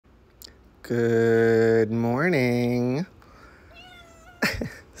Good morning.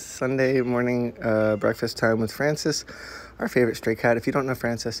 Sunday morning breakfast time with Frances, our favorite stray cat. If you don't know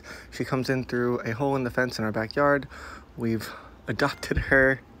Frances, she comes in through a hole in the fence in our backyard. We've adopted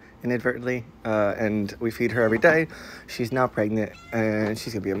her inadvertently, and we feed her every day. She's now pregnant, and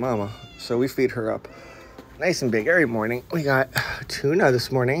she's gonna be a mama. So we feed her up nice and big every morning. We got tuna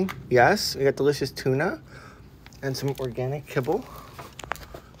this morning. Yes, we got delicious tuna and some organic kibble.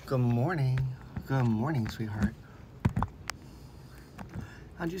 Good morning. Good morning, sweetheart.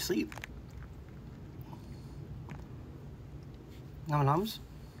 How'd you sleep? Nums?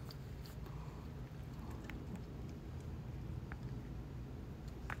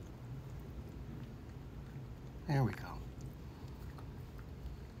 There we go.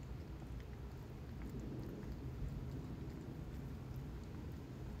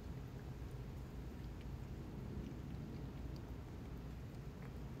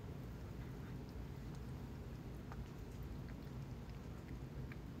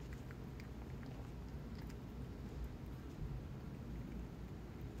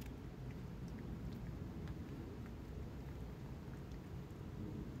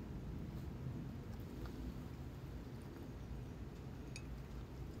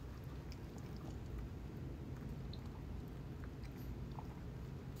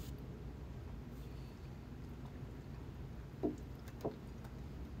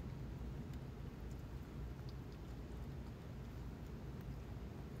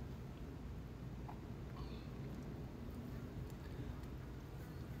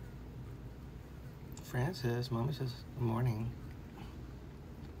 Frances, Mommy says good morning.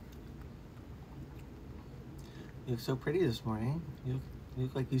 You look so pretty this morning. You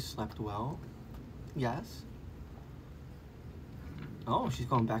look like you slept well. Yes? Oh, she's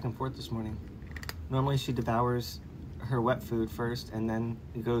going back and forth this morning. Normally she devours her wet food first and then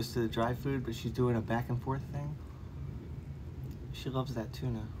it goes to the dry food, but she's doing a back and forth thing. She loves that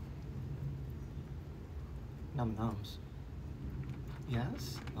tuna. Num nums.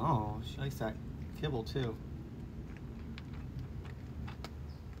 Yes? Oh, she likes that kibble too.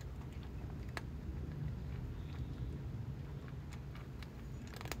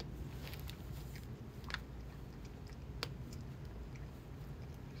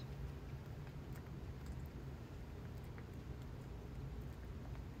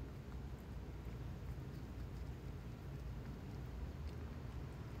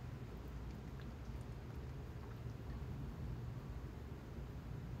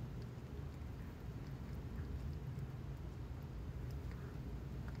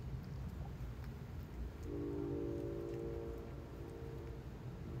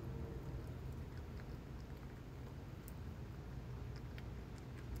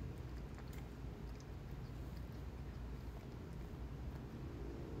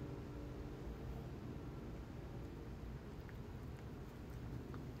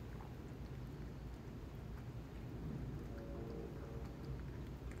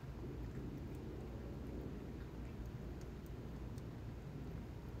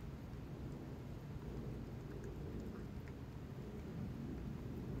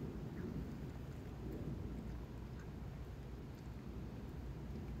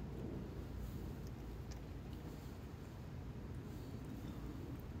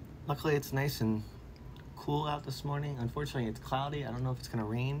 Luckily it's nice and cool out this morning. Unfortunately it's cloudy. I don't know if it's gonna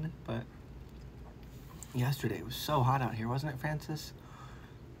rain, but yesterday it was so hot out here, wasn't it, Frances?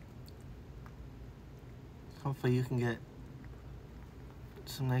 Hopefully you can get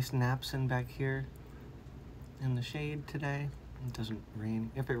some nice naps in back here in the shade today. It doesn't rain.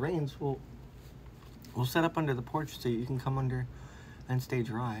 If it rains, we'll set up under the porch so you can come under and stay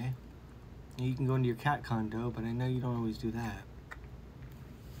dry. You can go into your cat condo, but I know you don't always do that.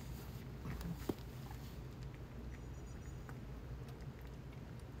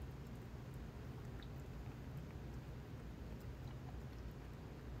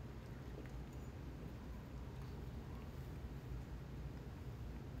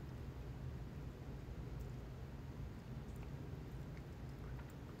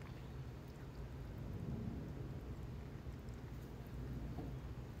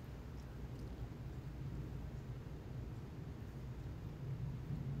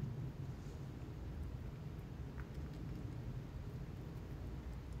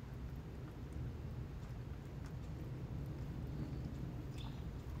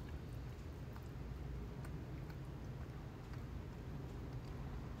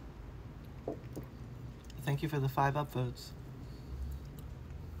 Thank you for the 5 upvotes.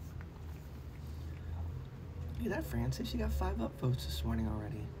 Look at that, Frances. You got 5 upvotes this morning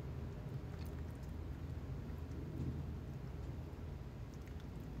already.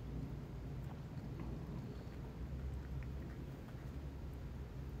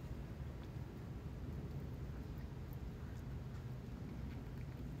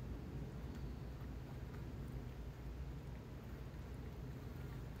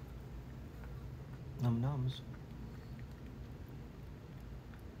 Num nums.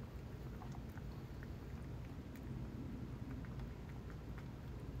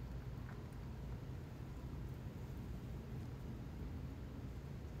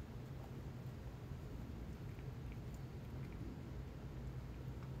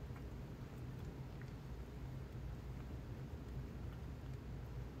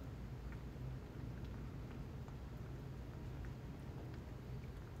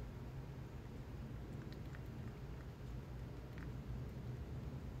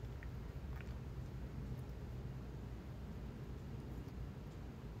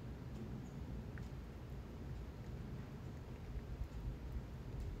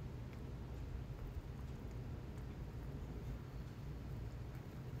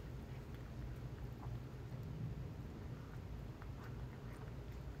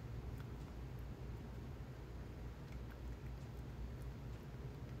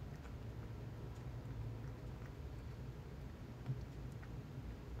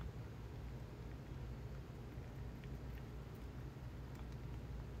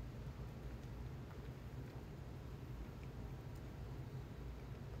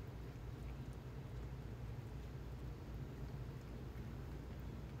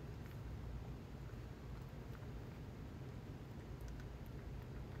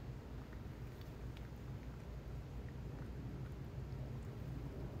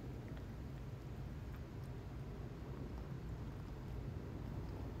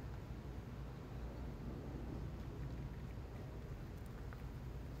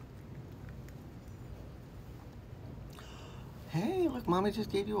 Hey, look, Mommy just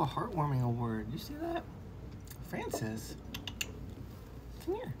gave you a heartwarming award. You see that? Francis,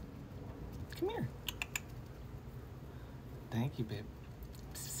 come here. Come here. Thank you, babe.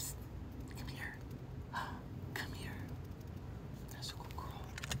 Psst. Come here. Come here. That's a good girl.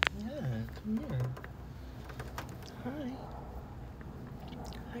 Yeah, come here. Hi.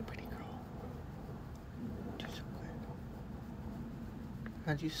 Hi, pretty girl. You're so good.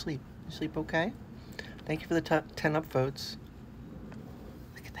 How'd you sleep? You sleep okay? Thank you for the 10 up votes.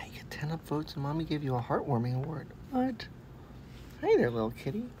 Look at that, you get 10 up votes and Mommy gave you a heartwarming award. What? Hi there, little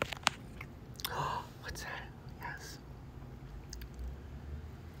kitty. What's that? Yes.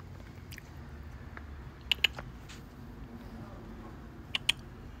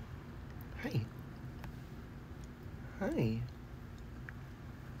 Hi. Hi.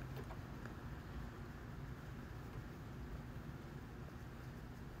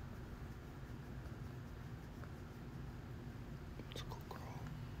 It's a cool girl.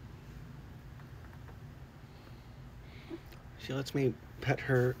 She lets me pet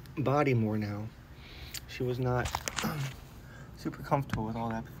her body more now. She was not super comfortable with all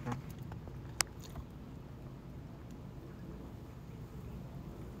that before.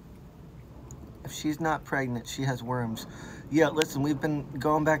 If she's not pregnant, she has worms. Yeah, listen, we've been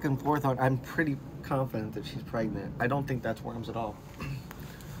going back and forth on, I'm pretty confident that she's pregnant. I don't think that's worms at all.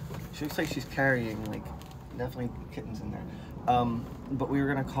 She looks like she's carrying, like, definitely kittens in there. But we were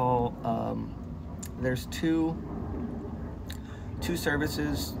gonna call, there's two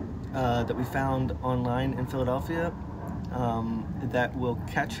services that we found online in Philadelphia that will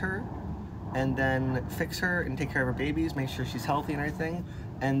catch her and then fix her and take care of her babies, make sure she's healthy and everything,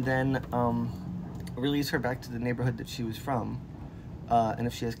 and then release her back to the neighborhood that she was from. And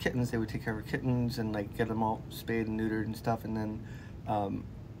if she has kittens, they would take care of her kittens and like get them all spayed and neutered and stuff, and then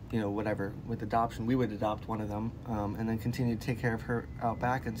you know, whatever, with adoption, we would adopt one of them and then continue to take care of her out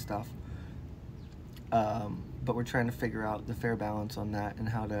back and stuff. But we're trying to figure out the fair balance on that and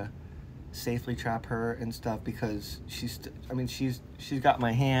how to safely trap her and stuff, because she's got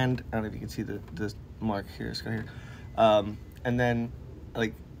my hand. I don't know if you can see the mark here, it's got here. And then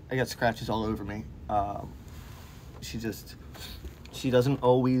like I got scratches all over me. She doesn't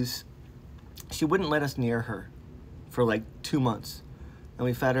always, she wouldn't let us near her for like 2 months. And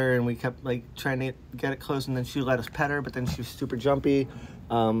we fed her and we kept like trying to get it close, and then she let us pet her, but then she was super jumpy.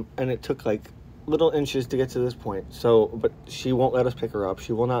 And it took like little inches to get to this point. So, but she won't let us pick her up.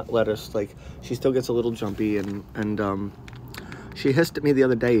 She will not let us, like, she still gets a little jumpy, and she hissed at me the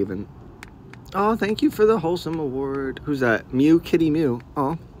other day even. Oh, thank you for the wholesome award. Who's that? Mew, Kitty Mew.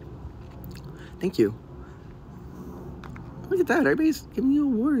 Oh, thank you. Look at that, everybody's giving you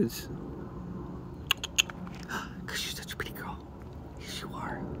awards. Because you're such a pretty girl. Yes, you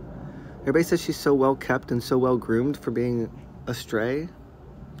are. Everybody says she's so well kept and so well groomed for being a stray.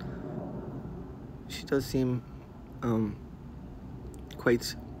 She does seem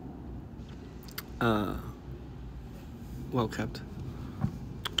quite well kept.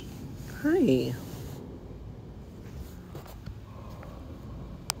 Hi.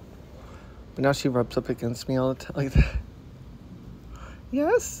 But now she rubs up against me all the time like that.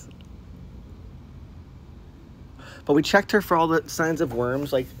 Yes. But we checked her for all the signs of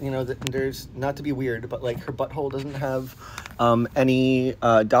worms. Like, you know, there's, not to be weird, but like her butthole doesn't have any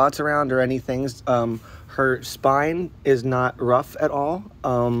dots around or any things. Her spine is not rough at all.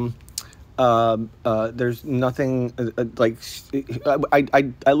 There's nothing like,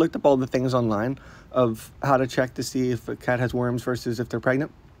 I looked up all the things online of how to check to see if a cat has worms versus if they're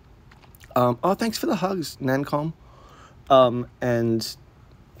pregnant. Oh, thanks for the hugs, Nancom. And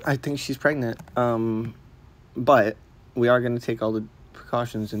I think she's pregnant. But we are going to take all the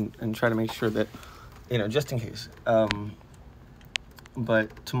precautions and try to make sure that, you know, just in case.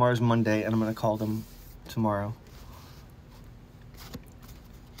 But tomorrow's Monday, and I'm going to call them tomorrow.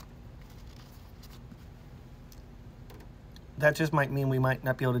 That just might mean we might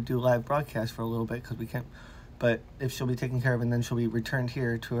not be able to do live broadcast for a little bit because we can't. But if she'll be taken care of, and then she'll be returned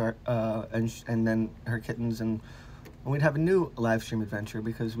here to our, and then her kittens, and we'd have a new live stream adventure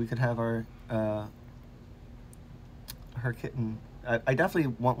because we could have our, her kitten. I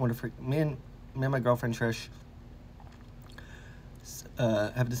definitely want one of her. Me and my girlfriend Trish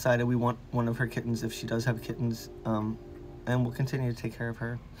have decided we want one of her kittens if she does have kittens, and we'll continue to take care of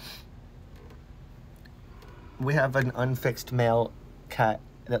her. We have an unfixed male cat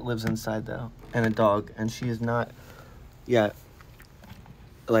that lives inside though, and a dog, and she is not yet,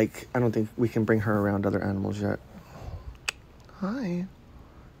 like, I don't think we can bring her around other animals yet. Hi,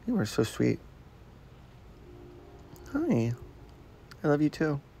 you are so sweet. Hi, I love you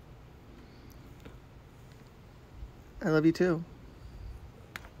too. I love you too.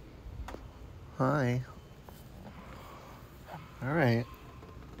 Hi. All right.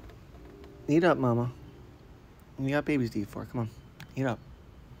 Eat up, mama. You got babies to eat for. Come on, eat up.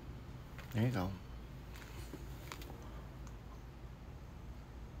 There you go.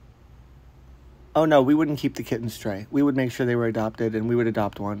 Oh no, we wouldn't keep the kittens stray. We would make sure they were adopted, and we would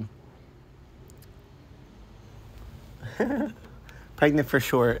adopt one. Pregnant for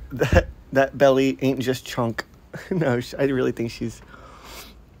sure. That belly ain't just chunk. No, I really think she's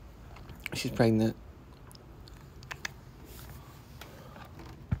pregnant.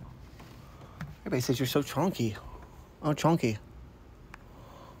 Everybody says you're so chunky. Oh, chunky.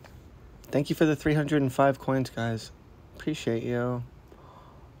 Thank you for the 305 coins, guys. Appreciate you.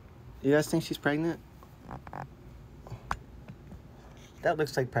 You guys think she's pregnant? That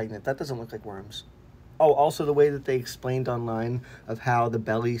looks like pregnant. That doesn't look like worms. Oh, also the way that they explained online of how the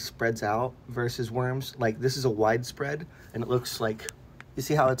belly spreads out versus worms. Like, this is a wide spread, and it looks like, you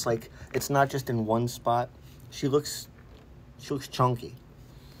see how it's like, it's not just in one spot. She looks chunky.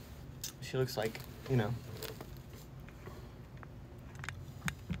 She looks like, you know.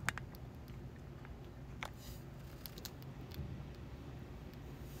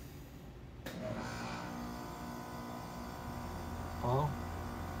 Oh.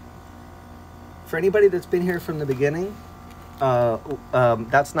 For anybody that's been here from the beginning,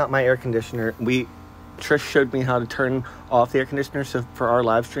 that's not my air conditioner. Trish showed me how to turn off the air conditioner, so for our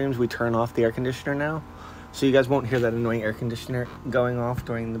live streams, we turn off the air conditioner now. So you guys won't hear that annoying air conditioner going off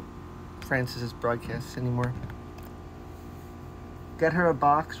during the Francis's broadcasts anymore. Get her a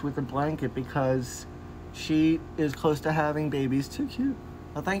box with a blanket because she is close to having babies. Too cute.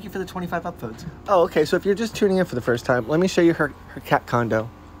 Well, thank you for the 25 upvotes. Oh, okay, so if you're just tuning in for the first time, let me show you her cat condo.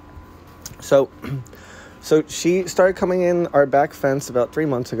 So she started coming in our back fence about 4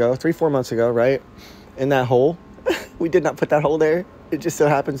 months ago, right? In that hole. We did not put that hole there. It just so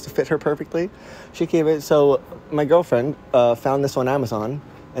happens to fit her perfectly. She came in, so my girlfriend found this on Amazon,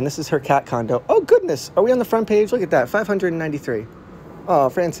 and this is her cat condo. Oh, goodness. Are we on the front page? Look at that, 593. Oh,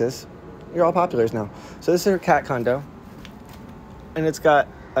 Francis, you're all populars now. So this is her cat condo, and it's got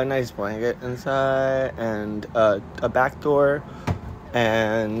a nice blanket inside, and a back door,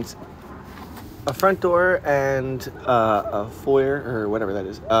 and a front door, and a foyer, or whatever that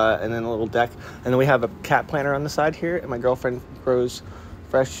is, and then a little deck. And then we have a cat planter on the side here, and my girlfriend grows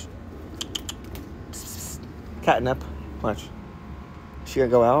fresh catnip. Watch. She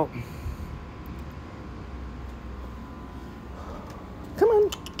gotta go out. Come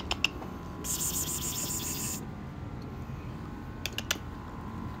on.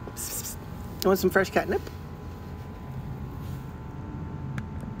 You want some fresh catnip?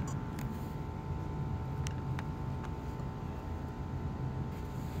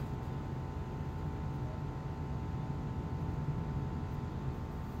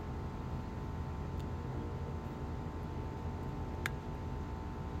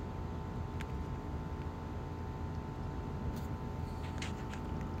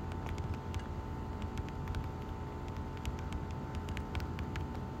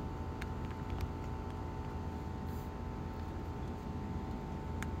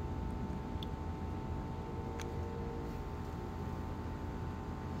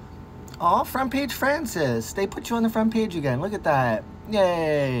 Oh, front page Francis. They put you on the front page again. Look at that.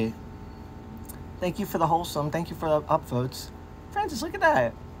 Yay. Thank you for the wholesome. Thank you for the upvotes. Francis, look at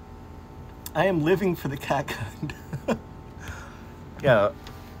that. I am living for the cat condo. Yeah,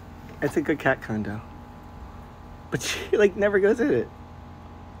 it's a good cat condo. But she, like, never goes in it.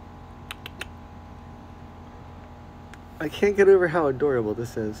 I can't get over how adorable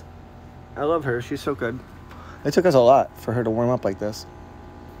this is. I love her. She's so good. It took us a lot for her to warm up like this.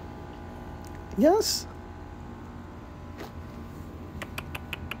 Yes.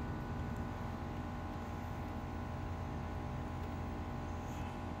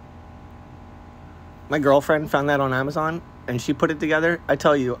 My girlfriend found that on Amazon and she put it together. I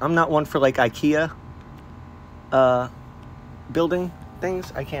tell you, I'm not one for like IKEA building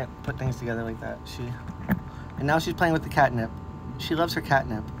things. I can't put things together like that. And now she's playing with the catnip. She loves her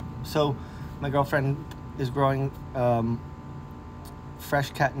catnip. So my girlfriend is growing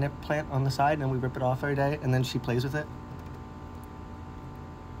fresh catnip plant on the side, and we rip it off every day, and then she plays with it.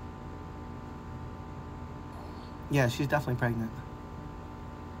 Yeah, she's definitely pregnant.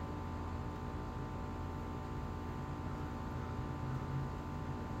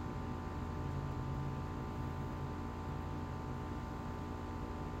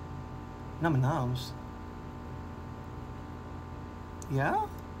 Nums. Yeah?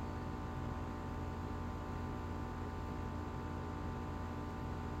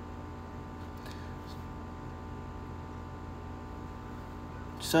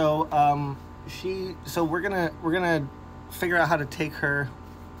 So, we're gonna figure out how to take her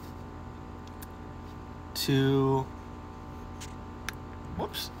to,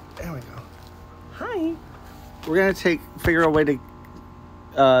 whoops, there we go. Hi. We're gonna figure out a way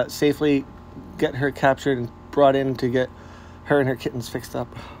to safely get her captured and brought in to get her and her kittens fixed up.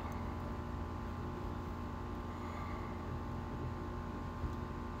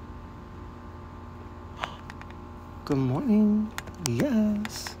 Good morning.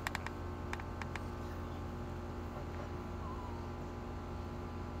 Yes.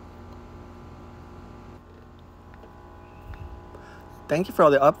 Thank you for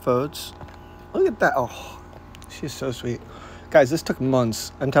all the upvotes. Look at that. Oh, she's so sweet. Guys, this took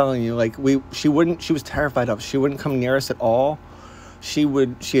months. I'm telling you, like she was terrified of us. She wouldn't come near us at all. She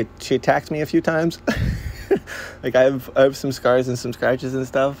attacked me a few times. Like I have some scars and some scratches and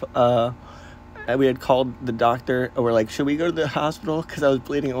stuff. And we had called the doctor. We're like, should we go to the hospital? Because I was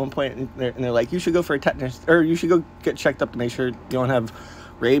bleeding at one point, and they're like, you should go for a tetanus, or you should go get checked up to make sure you don't have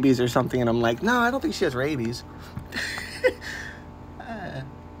rabies or something. And I'm like, no, I don't think she has rabies.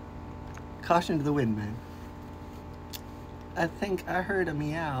 Caution to the wind, man. I think I heard a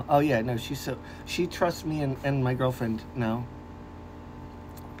meow. Oh yeah, no, she trusts me and my girlfriend now.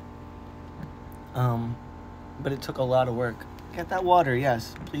 But it took a lot of work. Get that water,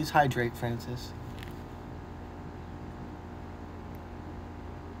 yes. Please hydrate, Francis.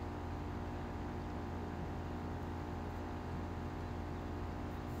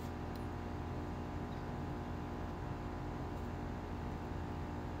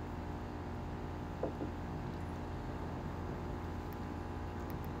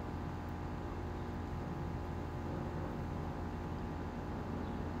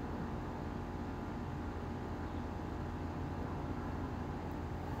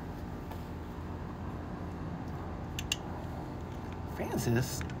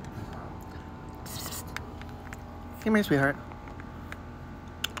 Francis? Come here, sweetheart.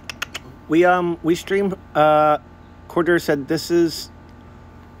 We stream, Corder said, this is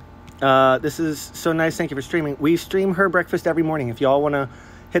so nice, thank you for streaming. We stream her breakfast every morning. If y'all want to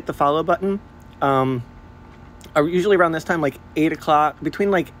hit the follow button, usually around this time, like 8 o'clock, between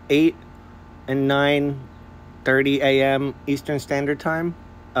like 8 and 9:30 a.m. Eastern Standard Time,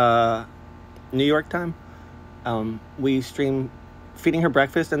 New York time, we stream feeding her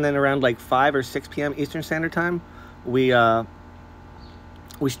breakfast, and then around like 5 or 6 p.m. Eastern Standard Time, we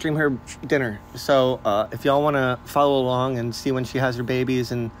stream her dinner. So if y'all want to follow along and see when she has her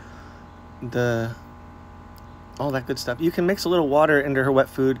babies and all that good stuff, you can mix a little water into her wet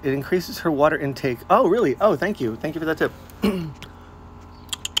food. It increases her water intake. Oh, really? Oh, thank you for that tip.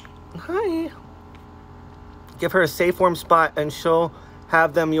 Hi. Give her a safe, warm spot, and she'll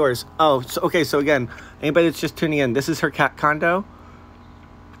have them yours. Oh, so, okay. So again, anybody that's just tuning in, this is her cat condo.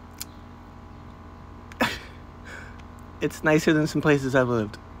 It's nicer than some places I've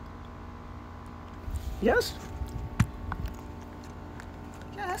lived. Yes?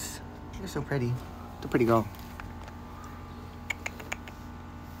 Yes. You're so pretty. It's a pretty girl.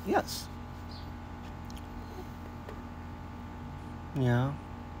 Yes. Yeah.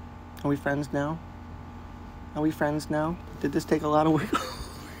 Are we friends now? Are we friends now? Did this take a lot of work?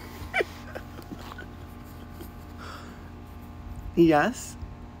 Yes?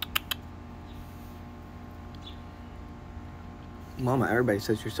 Mama, everybody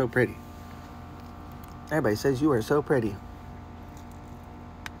says you're so pretty. Everybody says you are so pretty.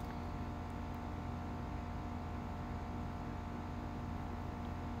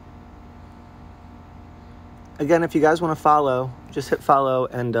 Again, if you guys want to follow, just hit follow,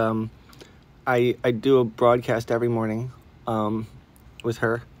 and I do a broadcast every morning with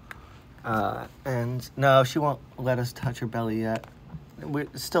her. And no, she won't let us touch her belly yet. We're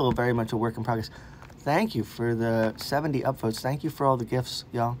still very much a work in progress. Thank you for the 70 upvotes. Thank you for all the gifts,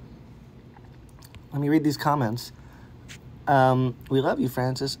 y'all. Let me read these comments. We love you,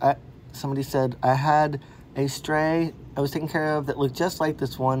 Francis. Somebody said, I had a stray I was taking care of that looked just like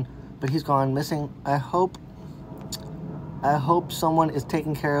this one, but he's gone missing. I hope someone is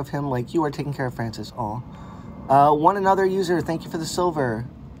taking care of him like you are taking care of Francis. Aw. One another user, thank you for the silver.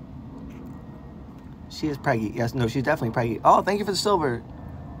 She is preggy. Yes, no, she's definitely preggy. Oh, thank you for the silver.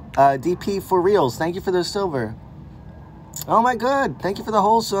 DP for reals, thank you for the silver. Oh my god, thank you for the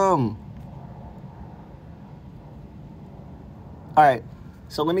wholesome. Alright,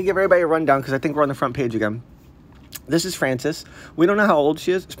 so let me give everybody a rundown because I think we're on the front page again. This is Francis. We don't know how old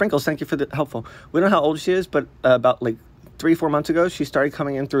she is. Sprinkles, thank you for the helpful. We don't know how old she is, but about like 3-4 months ago, she started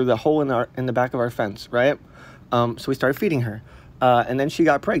coming in through the hole in the back of our fence, right? So we started feeding her. And then she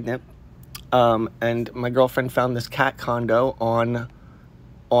got pregnant. And my girlfriend found this cat condo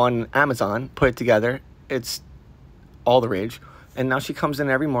on Amazon, put it together. It's all the rage. And now she comes in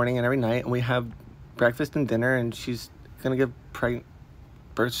every morning and every night, and we have breakfast and dinner, and she's going to give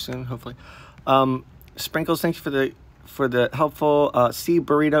birth soon, hopefully. Sprinkles, thank you for the helpful. C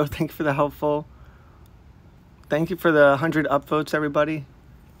Burrito, thank you for the helpful. Thank you for the 100 upvotes, everybody.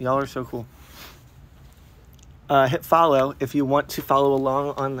 Y'all are so cool. Hit follow if you want to follow along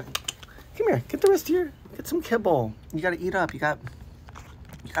on the... Come here, get the rest of get some kibble. You gotta eat up. You got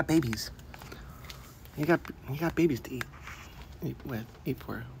babies. You got babies to eat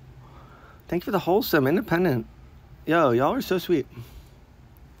for. Thank you for the wholesome, independent. Yo, y'all are so sweet.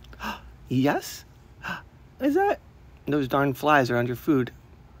 Yes? Is that? Those darn flies are on your food.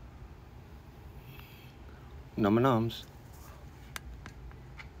 Num-a-nums.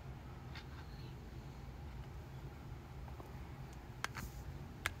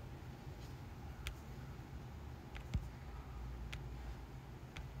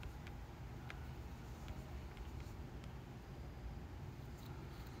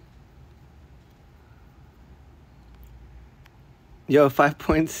 Yo,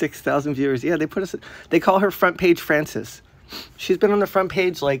 5.6 thousand viewers. Yeah, they call her Front Page Francis. She's been on the front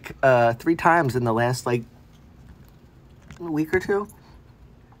page like 3 times in the last like week or two.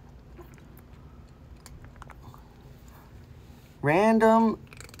 Random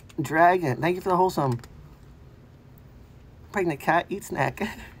Dragon, thank you for the wholesome. Pregnant cat, eat snack.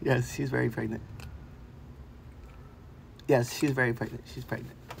 Yes, she's very pregnant. Yes, she's very pregnant. She's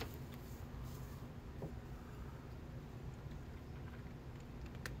pregnant.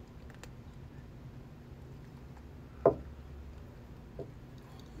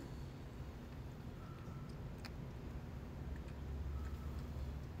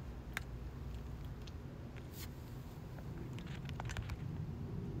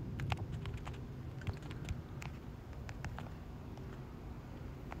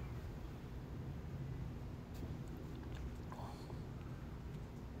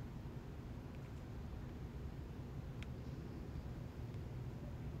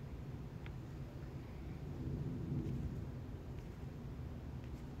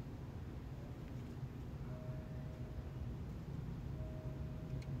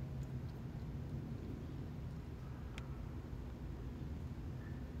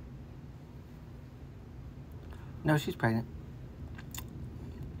 No, she's pregnant.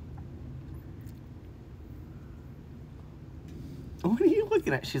 What are you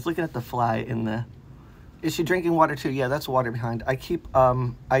looking at? She's looking at the fly in the... Is she drinking water too? Yeah, that's water behind. I keep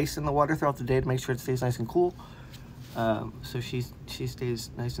ice in the water throughout the day to make sure it stays nice and cool. So she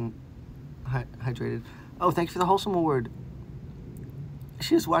stays nice and hydrated. Oh, thank you for the wholesome award.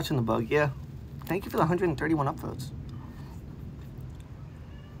 She is watching the bug, yeah. Thank you for the 131 upvotes.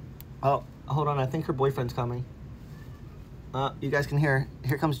 Oh, hold on, I think her boyfriend's coming. You guys can hear.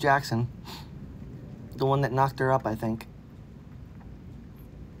 Here comes Jackson. The one that knocked her up, I think.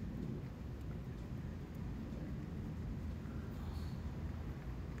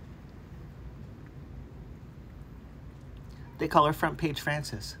 They call her Front Page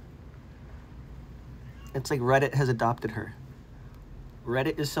Francis. It's like Reddit has adopted her.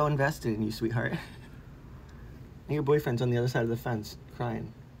 Reddit is so invested in you, sweetheart. And your boyfriend's on the other side of the fence,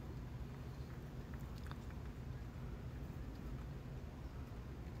 crying.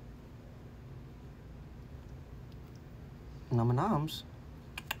 Num-a-noms.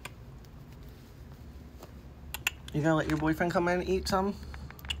 You gonna let your boyfriend come in and eat some?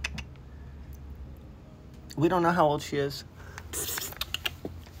 We don't know how old she is.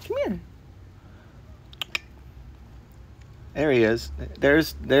 Come here. There he is.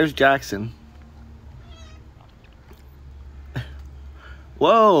 There's Jackson.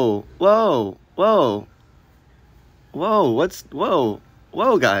 Whoa, whoa, whoa. Whoa,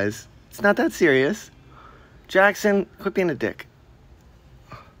 whoa, guys. It's not that serious. Jackson, quit being a dick.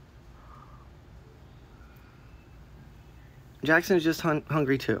 Jackson's just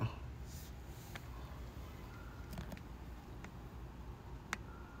hungry too.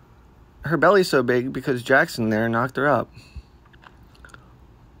 Her belly's so big because Jackson there knocked her up.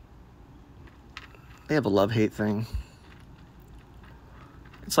 They have a love-hate thing.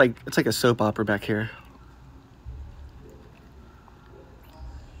 It's like a soap opera back here.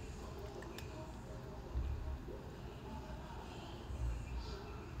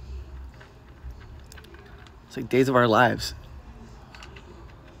 It's like Days of Our Lives.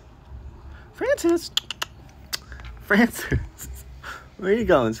 Francis! Francis! Where are you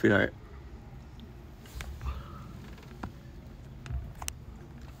going, sweetheart?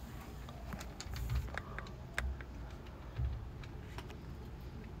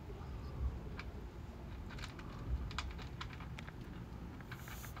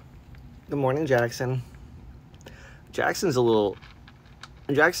 Good morning, Jackson. Jackson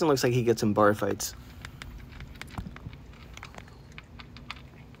looks like he gets in bar fights.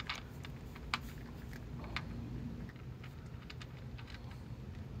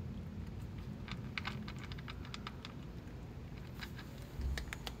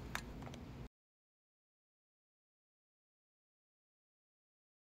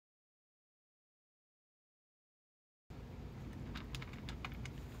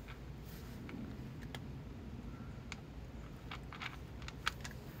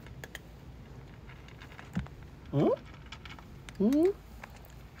 Mm-hmm.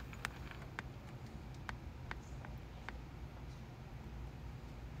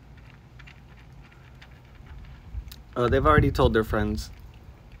 Oh, they've already told their friends.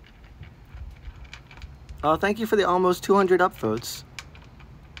 Oh, thank you for the almost 200 upvotes.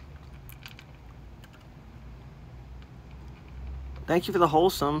 Thank you for the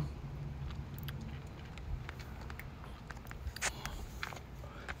wholesome.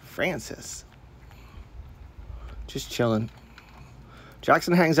 Francis. Just chilling.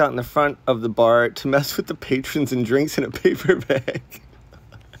 Jackson hangs out in the front of the bar to mess with the patrons and drinks in a paper bag.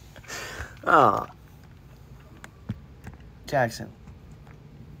 Ah. Jackson.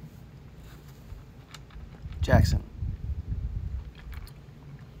 Jackson.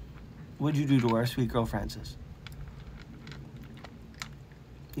 What'd you do to our sweet girl Francis?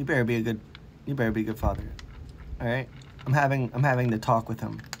 You better be a good father. All right? I'm having the talk with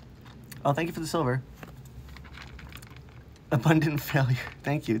him. Oh, thank you for the silver. Abundant failure.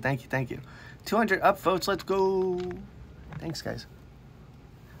 Thank you. 200 upvotes. Let's go. Thanks, guys.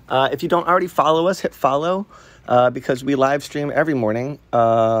 If you don't already follow us, hit follow because we live stream every morning.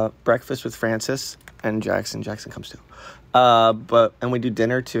 Breakfast with Francis and Jackson. Jackson comes too. And we do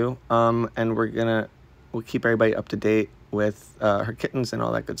dinner too. And we'll keep everybody up to date with her kittens and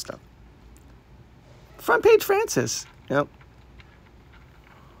all that good stuff. Front page Francis. Yep.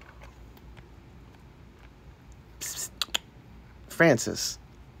 Francis.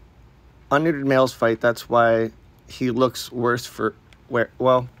 Unneutered males fight. That's why he looks worse for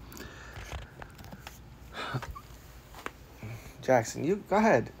well. Jackson, you go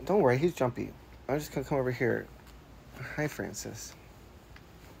ahead. Don't worry, he's jumpy. I'm just gonna come over here. Hi, Francis.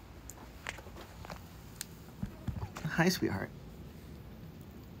 Hi, sweetheart.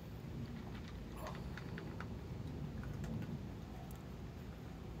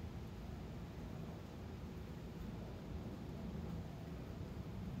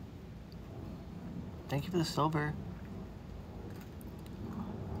 Thank you for the silver.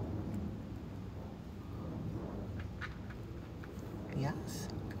 Yes,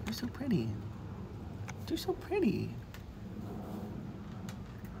 you're so pretty. You're so pretty.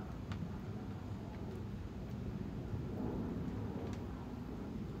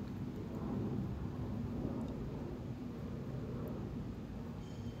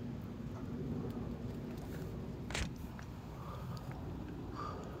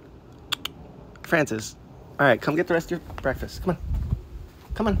 Francis, all right, come get the rest of your breakfast. Come on.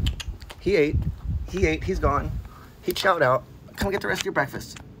 Come on. He ate. He's gone. He chowed out. Come get the rest of your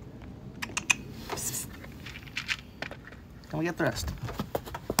breakfast. Come get the rest.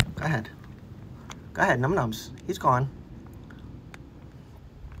 Go ahead. Go ahead, num-nums. He's gone.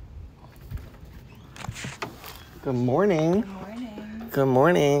 Good morning. Good morning. Good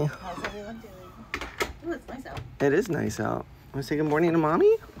morning. How's everyone doing? Oh, it's nice out. It is nice out. Want to say good morning to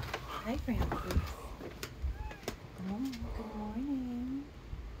Mommy? Hi, Francis. Oh, good morning.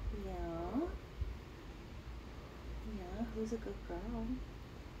 Yeah. Yeah, who's a good girl?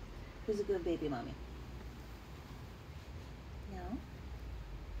 Who's a good baby mommy? Yeah.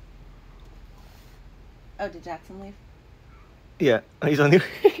 Oh, did Jackson leave? Yeah, he's on the...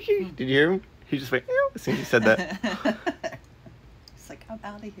 Did you hear him? He just went, ew, as soon as you said that. It's like, I'm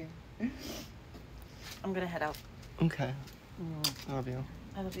out of here. I'm going to head out. Okay. I love you.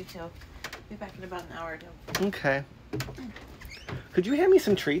 I love you too. Be back in about an hour or two. Okay. Could you hand me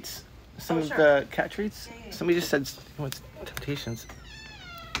some treats? Some of sure. the cat treats? Yeah. Somebody just said he wants Temptations.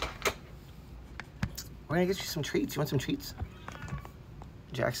 We're gonna get you some treats. You want some treats?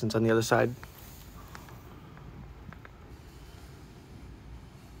 Jackson's on the other side.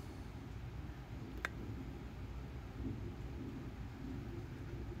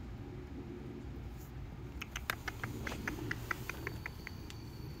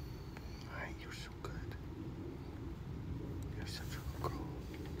 You're so good. You're such a girl.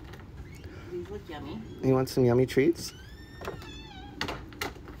 These look yummy. You want some yummy treats? Do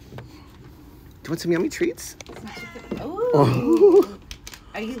you want some yummy treats? Oh.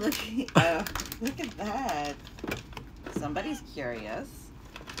 Are you looking? Oh, look at that. Somebody's curious.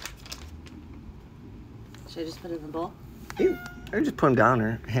 Should I just put it in the bowl? You, or just put them down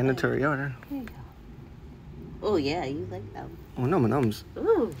or hand it to her yard. There you go. Oh, yeah, you like them. Oh, no, my nums.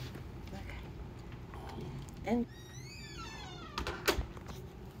 Ooh. Okay. And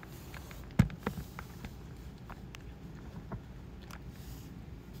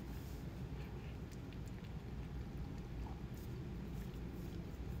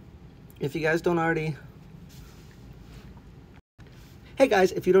If you guys don't already... Hey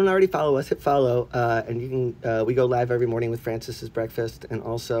guys, if you don't already follow us, hit follow, and you can. We go live every morning with Frances's breakfast, and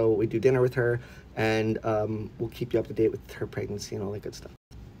also we do dinner with her, and we'll keep you up to date with her pregnancy and all that good stuff.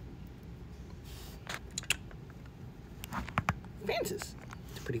 Frances,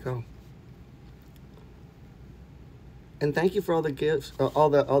 it's a pretty girl. And thank you for all the gifts, all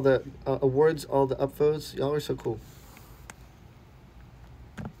the awards, all the upvotes. Y'all are so cool.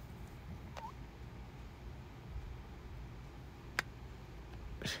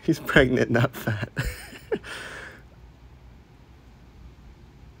 She's pregnant, not fat.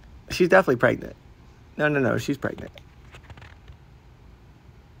 She's definitely pregnant. No, she's pregnant.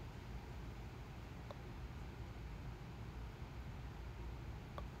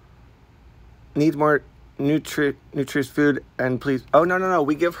 Needs more nutritious food, and please... Oh, no.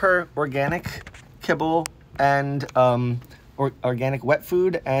 We give her organic kibble and organic wet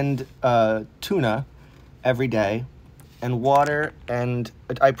food and tuna every day. And water, and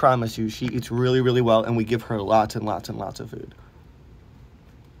I promise you, she eats really, really well, and we give her lots and lots and lots of food.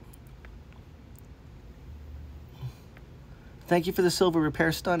 Thank you for the silver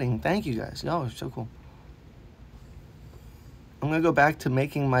repair stunning. Thank you guys. Y'all are so cool. I'm gonna go back to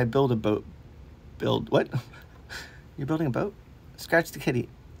making my build-a-boat. What? You're building a boat? Scratch the kitty.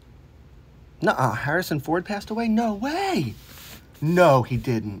 Nuh-uh, Harrison Ford passed away? No way! No, he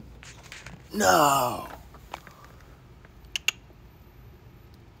didn't. No!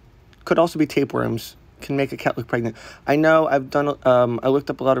 Could also be tapeworms. Can make a cat look pregnant. I know. I've done. I looked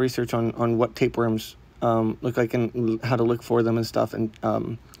up a lot of research on what tapeworms look like and how to look for them and stuff. And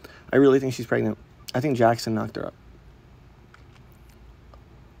I really think she's pregnant. I think Jackson knocked her up.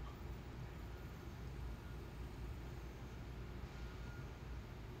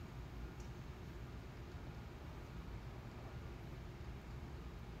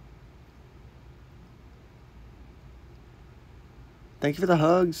 Thank you for the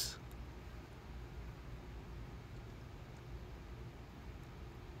hugs.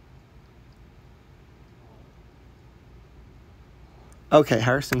 Okay,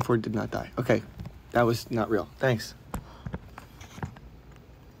 Harrison Ford did not die. Okay, that was not real. Thanks.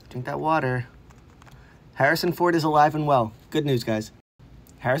 Drink that water. Harrison Ford is alive and well. Good news, guys.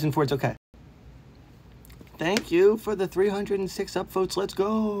 Harrison Ford's okay. Thank you for the 306 upvotes. Let's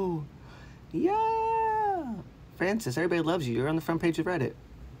go. Yeah. Francis, everybody loves you. You're on the front page of Reddit.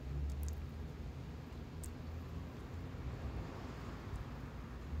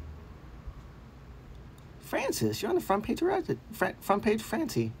 Francis, you're on the front page of Reddit. Front page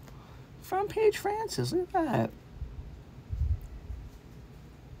Francie. Front page Francis, look at that.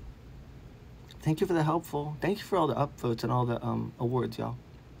 Thank you for the helpful. Thank you for all the upvotes and all the awards, y'all.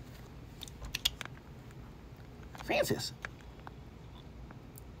 Francis.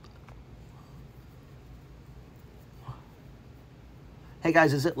 Hey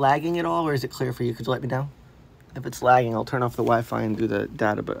guys, is it lagging at all or is it clear for you? Could you let me know? If it's lagging, I'll turn off the Wi-Fi and do the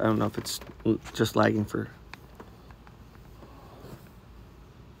data, but I don't know if it's just lagging for...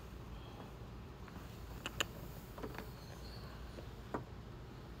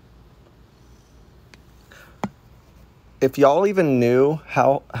 If y'all even knew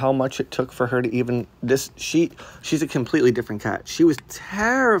how much it took for her to even... She's a completely different cat. She was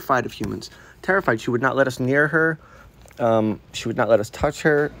terrified of humans. Terrified. She would not let us near her. She would not let us touch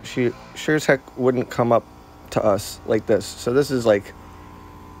her. She sure as heck wouldn't come up to us like this. So this is like...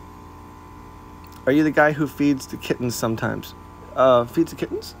 Are you the guy who feeds the kittens sometimes? Feeds the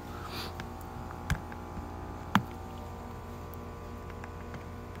kittens?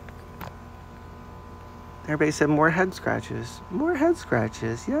 Everybody said more head scratches. More head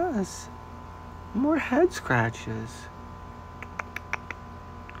scratches, yes. More head scratches.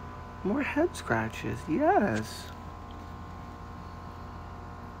 More head scratches, yes.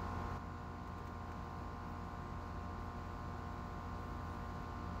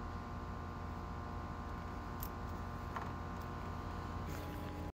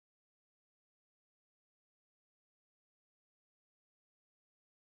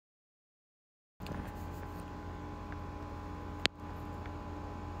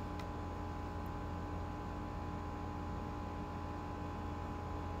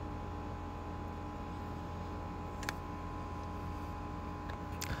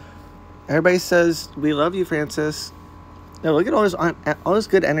 Everybody says, we love you, Francis. No, look at all this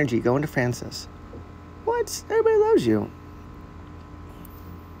good energy going to Francis. What? Everybody loves you.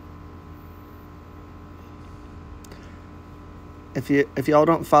 If y'all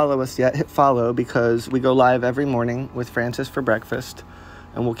don't follow us yet, hit follow, because we go live every morning with Francis for breakfast,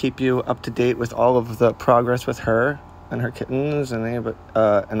 and we'll keep you up to date with all of the progress with her and her kittens and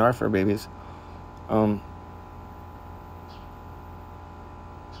our fur babies.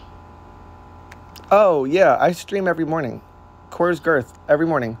 Oh, yeah, I stream every morning. Core's Girth, every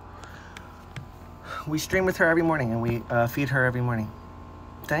morning. We stream with her every morning, and we feed her every morning.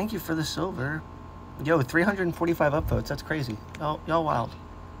 Thank you for the silver. Yo, 345 upvotes. That's crazy. Y'all wild.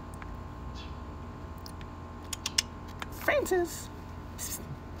 Francis.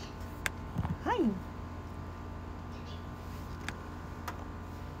 Hi.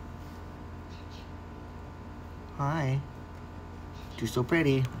 Hi. You're so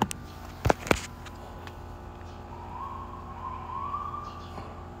pretty.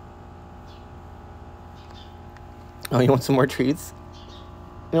 Oh, you want some more treats?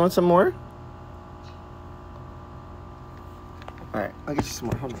 You want some more? All right, I'll get you some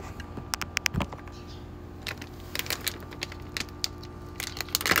more. Hold on.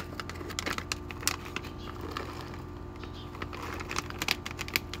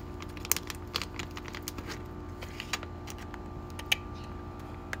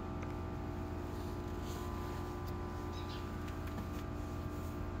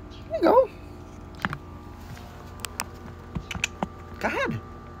 There you go. Go ahead.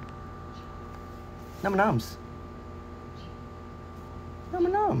 Num-nums.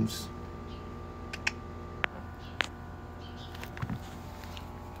 Num-nums.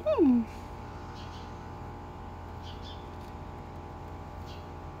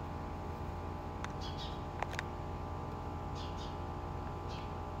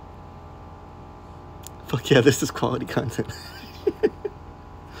 Fuck yeah, this is quality content.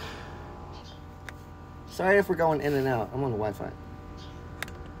 Sorry if we're going in and out. I'm on the Wi-Fi.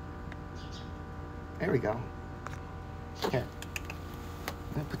 There we go. Here.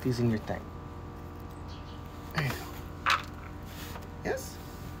 I'm gonna put these in your thing. There you go. Yes?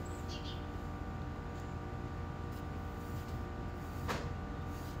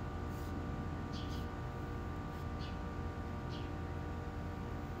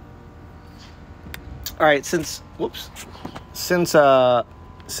 All right, since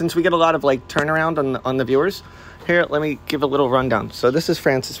we get a lot of like turnaround on the viewers, here, let me give a little rundown. So this is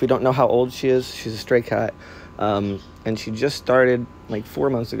Francis. We don't know how old she is. She's a stray cat. And she just started like 4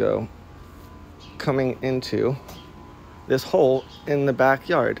 months ago coming into this hole in the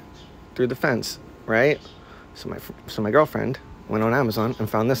backyard through the fence, right? So my girlfriend went on Amazon and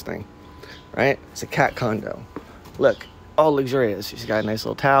found this thing, right? It's a cat condo. Look, all luxurious. She's got a nice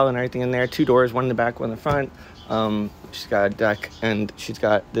little towel and everything in there. 2 doors, one in the back, one in the front. She's got a deck, and she's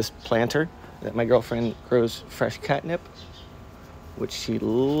got this planter that my girlfriend grows fresh catnip, which she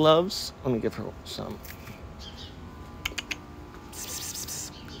loves. Let me give her some.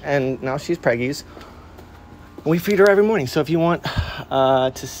 And now she's preggies. We feed her every morning. So if you want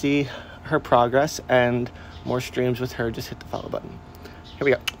to see her progress and more streams with her, just hit the follow button. Here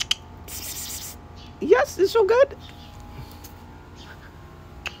we go. Yes, it's so good.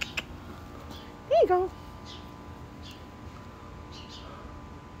 There you go.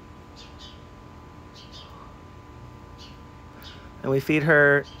 we feed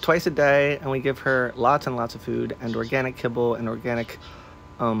her twice a day, and we give her lots and lots of food and organic kibble and organic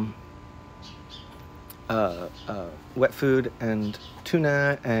wet food and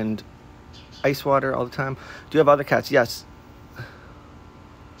tuna and ice water all the time. Do you have other cats? Yes.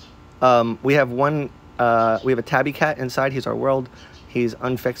 We have one. We have a tabby cat inside. He's our world. He's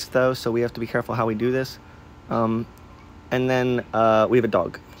unfixed though, so we have to be careful how we do this. And then we have a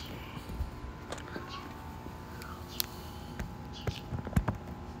dog.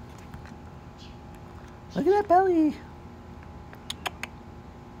 Look at that belly.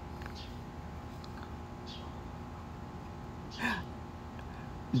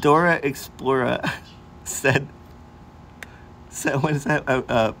 Dora Explorer said, what is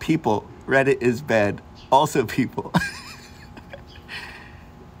that? People. Reddit is bad. Also people.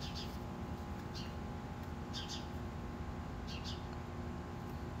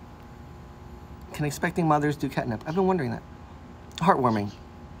 Can expecting mothers do catnip? I've been wondering that. Heartwarming.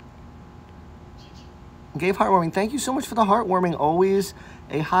 Gave heartwarming. Thank you so much for the heartwarming. Always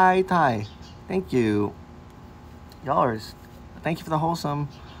a high tie. Thank you. Y'allers. Thank you for the wholesome.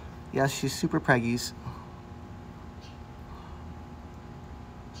 Yes, she's super preggies.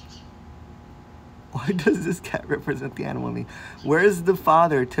 Why does this cat represent the animal in me? Where is the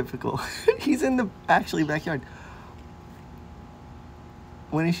father? Typical. He's in the actually backyard.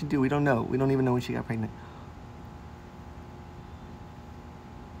 When is she due? We don't know. We don't even know when she got pregnant.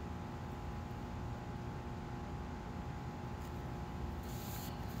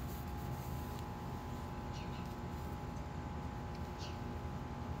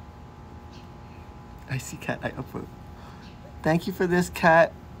 I see cat. I upvote. Thank you for this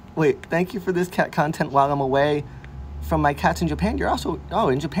cat. Wait, thank you for this cat content while I'm away from my cats in Japan. You're also, oh,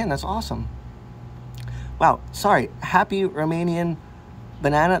 in Japan. That's awesome. Wow. Sorry. Happy Romanian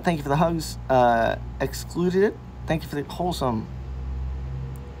banana. Thank you for the hugs. Excluded it. Thank you for the wholesome.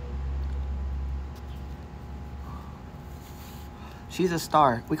 She's a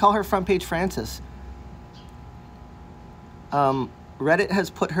star. We call her Front Page Francis. Reddit has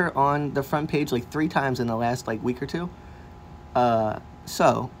put her on the front page like 3 times in the last like week or 2.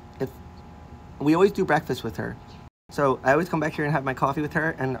 So if we always do breakfast with her, so I always come back here and have my coffee with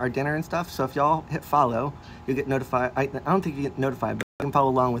her and our dinner and stuff. So if y'all hit follow, you'll get notified. I don't think you get notified, but you can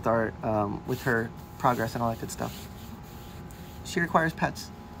follow along with our with her progress and all that good stuff. She requires pets.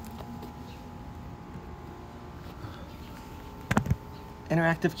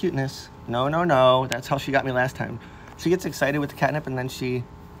 Interactive cuteness. No, no, no. That's how she got me last time. She gets excited with the catnip, and then she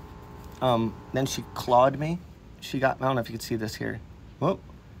clawed me. She got, I don't know if you can see this here. Whoop.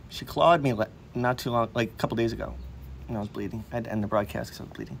 She clawed me not too long, like a couple days ago, and I was bleeding. I had to end the broadcast because I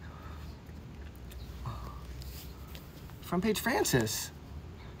was bleeding. Front Page Francis.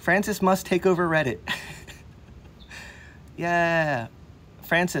 Francis must take over Reddit. Yeah,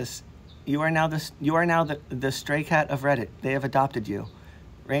 Francis, you are now the stray cat of Reddit. They have adopted you.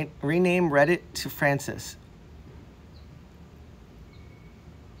 Rename Reddit to Francis.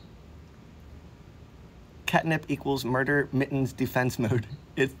 Catnip equals murder mittens defense mode.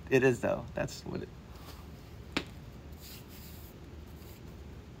 It is though. That's what it.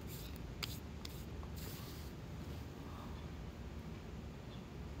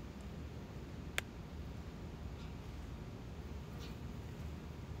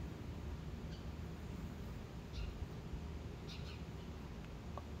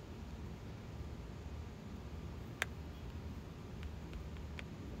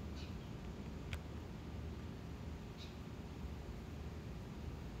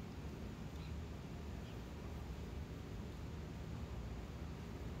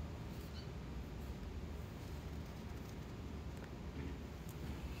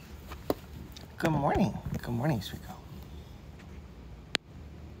 Good morning. Good morning, sweet girl.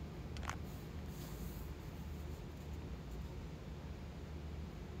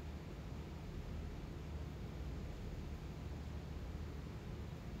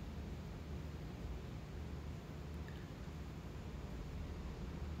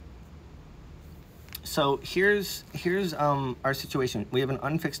 So here's our situation. We have an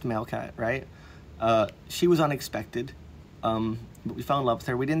unfixed male cat, right? She was unexpected. But we fell in love with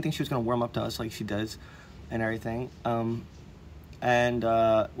her. We didn't think she was going to warm up to us like she does and everything. And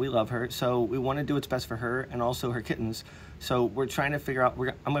we love her. So we want to do what's best for her and also her kittens. So we're trying to figure out,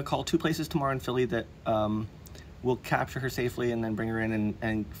 I'm going to call 2 places tomorrow in Philly that will capture her safely and then bring her in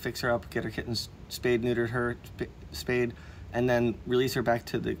and fix her up, get her kittens spayed, neutered her, spayed, and then release her back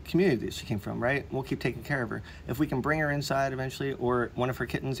to the community that she came from, right? We'll keep taking care of her. If we can bring her inside eventually, or one of her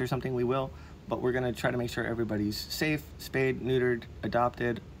kittens or something, we will. But we're gonna try to make sure everybody's safe, spayed, neutered,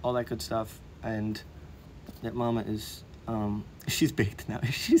 adopted, all that good stuff. And that mama is She's baked now.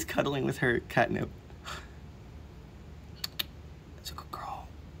 She's cuddling with her catnip. That's a good girl.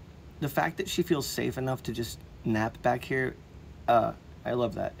 The fact that she feels safe enough to just nap back here, I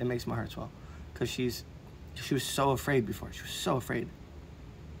love that. It makes my heart swell. Because she was so afraid before. She was so afraid.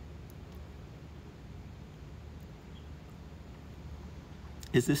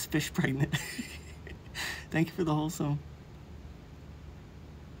 Is this fish pregnant? Thank you for the wholesome.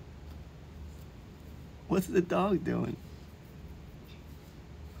 What's the dog doing?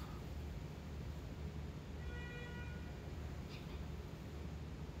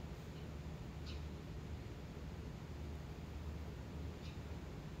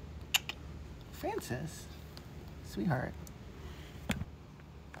 Francis, sweetheart.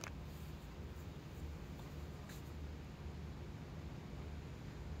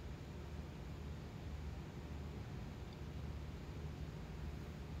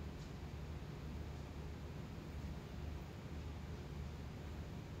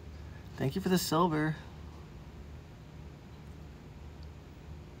 Thank you for the silver.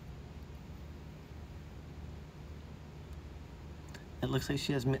 It looks like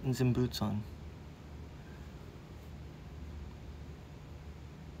she has mittens and boots on.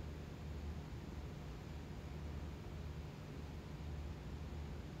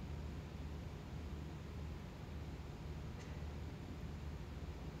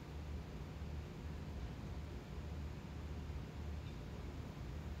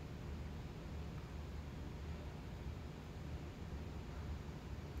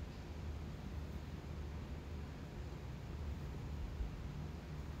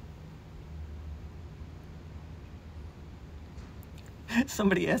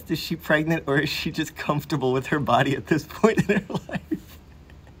 Somebody asked, is she pregnant or is she just comfortable with her body at this point in her life?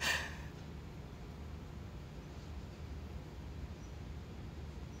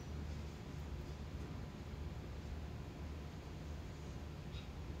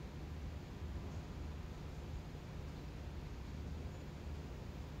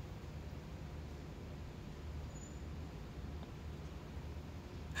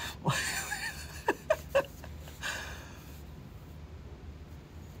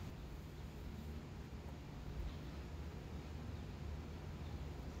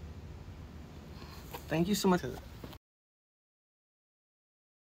 Thank you so much.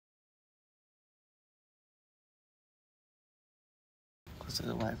 Close to the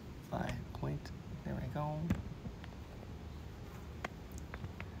Wi-Fi point. There we go.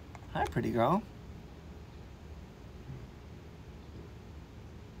 Hi, pretty girl.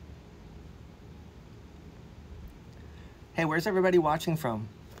 Hey, where's everybody watching from?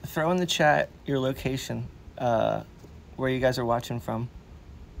 Throw in the chat your location, where you guys are watching from.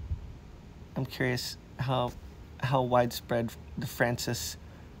 I'm curious how widespread the Francis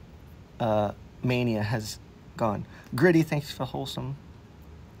mania has gone. Gritty, thanks for wholesome.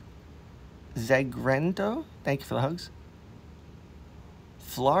 Zagrento, thank you for the hugs.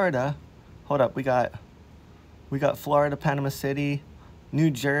 Florida, hold up, we got Florida, Panama City,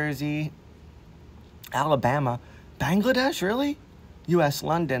 New Jersey, Alabama, Bangladesh, really? U.S.,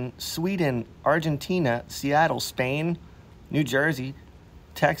 London, Sweden, Argentina, Seattle, Spain, New Jersey,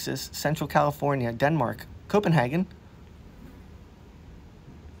 Texas, Central California, Denmark, Copenhagen,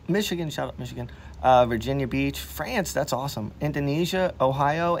 Michigan, shout out Michigan, Virginia Beach, France, that's awesome, Indonesia,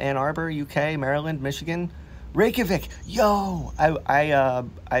 Ohio, Ann Arbor, UK, Maryland, Michigan, Reykjavik, yo, I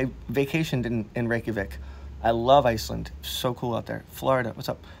vacationed in Reykjavik. I love Iceland, so cool out there. Florida, what's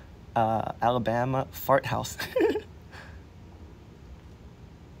up? Alabama, Fart House.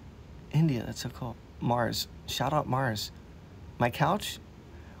 India, that's so cool. Mars, shout out Mars. My couch,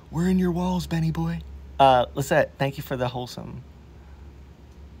 we're in your walls, Benny boy. Lisette, thank you for the wholesome.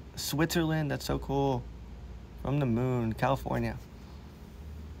 Switzerland, that's so cool. From the moon, California.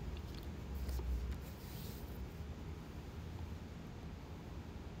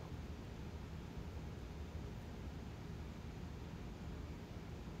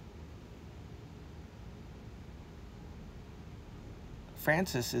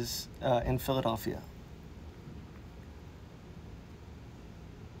 Francis is in Philadelphia.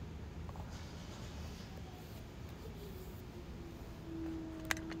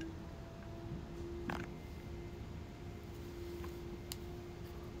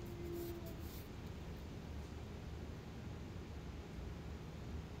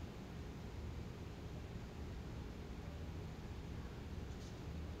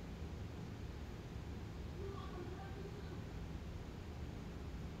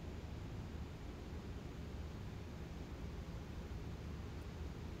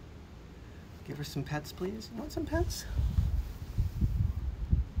 Give her some pets, please. You want some pets?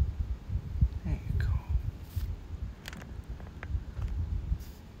 There you go.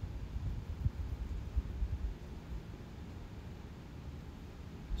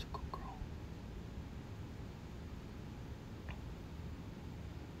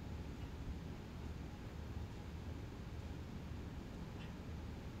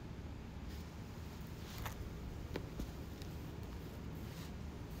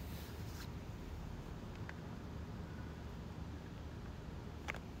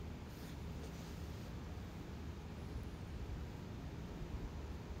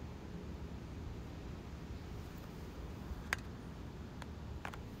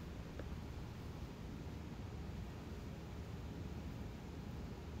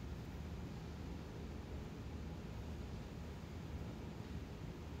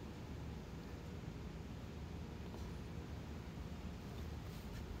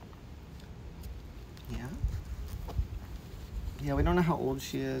 Yeah, we don't know how old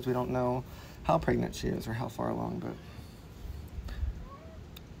she is. We don't know how pregnant she is or how far along, but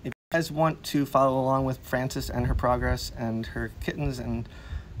if you guys want to follow along with Frances and her progress and her kittens and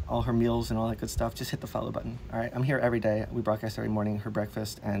all her meals and all that good stuff, just hit the follow button. All right, I'm here every day. We broadcast every morning, her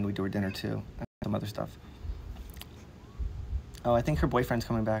breakfast, and we do her dinner too, and some other stuff. Oh, I think her boyfriend's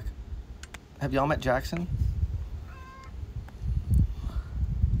coming back. Have y'all met Jackson?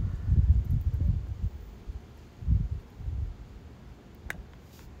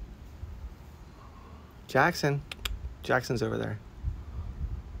 Jackson. Jackson's over there.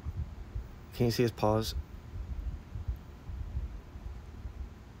 Can you see his paws?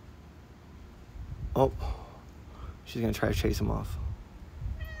 Oh, she's gonna try to chase him off.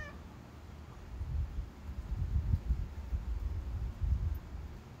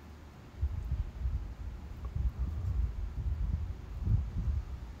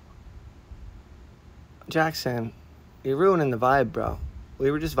 Jackson, you're ruining the vibe, bro.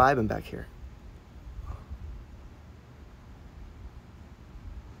 We were just vibing back here.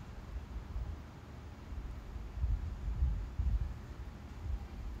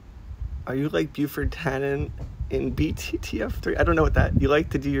 Are you like Buford Tannen in BTTF3? I don't know what that. You like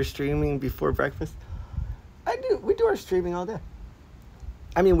to do your streaming before breakfast? I do. We do our streaming all day.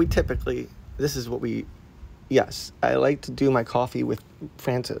 I mean, we typically, this is what we, yes, I like to do my coffee with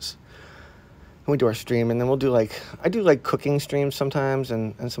Frances. And we do our stream, and then we'll do like, I do like cooking streams sometimes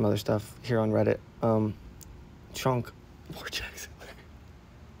and some other stuff here on Reddit. Chunk, more Jackson.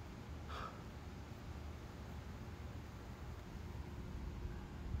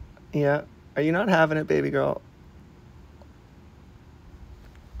 Yeah. Are you not having it, baby girl?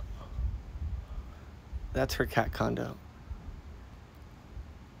 That's her cat condo.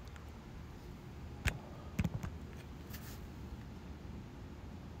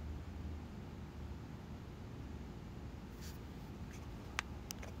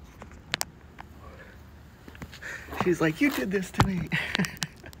 She's like, you did this to me.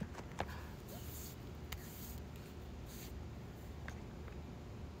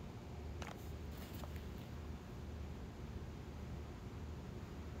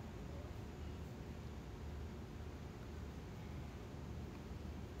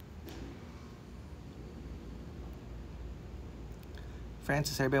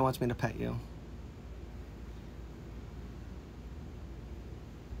 Frances, everybody wants me to pet you.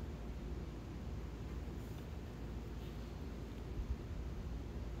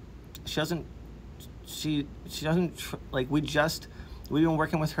 She doesn't, like, we've been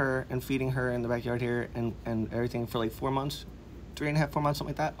working with her and feeding her in the backyard here and everything for like 4 months, 3.5, 4 months,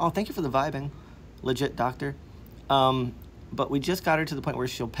 something like that. Oh, thank you for the vibing, legit doctor. But we just got her to the point where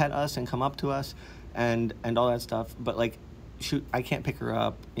she'll pet us and come up to us and all that stuff. But like, I can't pick her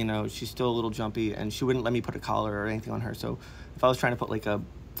up, you know, she's still a little jumpy and she wouldn't let me put a collar or anything on her. So if I was trying to put like a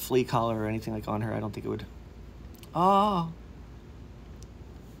flea collar or anything like on her, I don't think it would. Oh.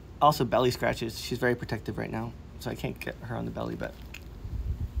 Also belly scratches. She's very protective right now. So I can't get her on the belly, but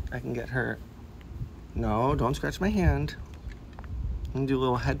I can get her. No, don't scratch my hand. I'm gonna do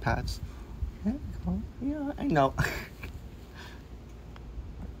little head pats. Yeah, I know.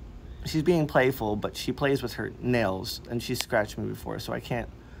 She's being playful, but she plays with her nails, and she's scratched me before, so I can't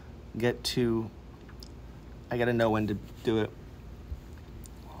get too. I gotta know when to do it.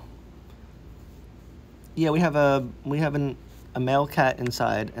 Yeah, we have a male cat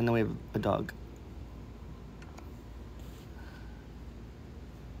inside, and then we have a dog.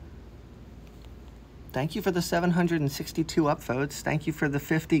 Thank you for the 762 upvotes. Thank you for the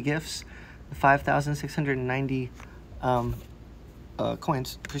 50 gifts, the 5,690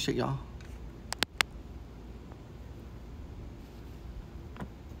 coins. Appreciate y'all.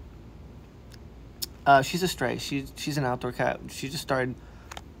 She's a stray. She's an outdoor cat. She just started.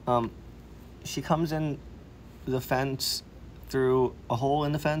 She comes in the fence through a hole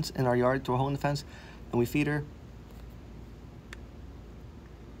in the fence in our yard, through a hole in the fence, and we feed her.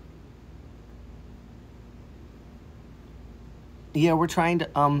 Yeah, we're trying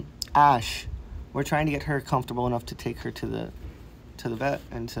to Ash. We're trying to get her comfortable enough to take her to the vet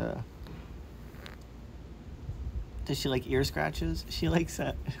and to. Does she like ear scratches? She likes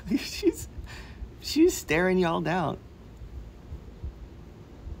that. She's staring y'all down.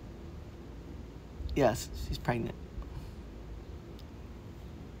 Yes, she's pregnant.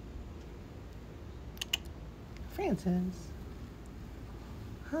 Frances.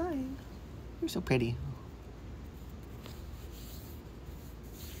 Hi. You're so pretty.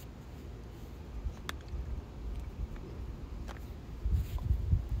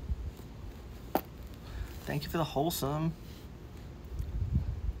 Thank you for the wholesome.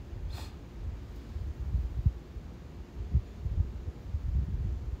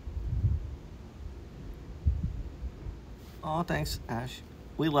 Oh, thanks, Ash.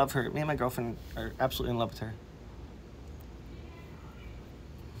 We love her. Me and my girlfriend are absolutely in love with her.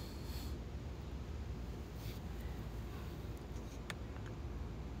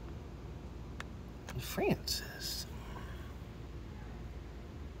 Francis.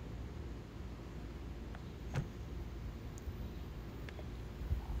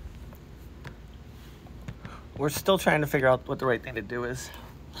 We're still trying to figure out what the right thing to do is.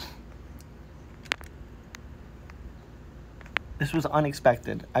 This was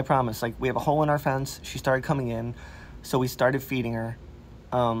unexpected, I promise. Like, we have a hole in our fence. She started coming in, so we started feeding her.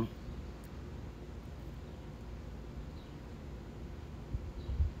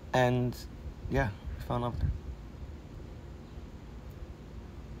 And yeah, I fell in love with her.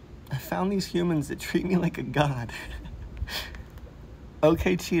 I found these humans that treat me like a god.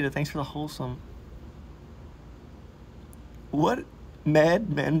 Okay, Cheetah, thanks for the wholesome. What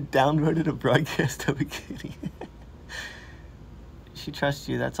madman downloaded a broadcast of a kitty? She trusts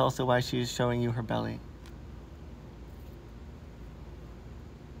you. That's also why she is showing you her belly.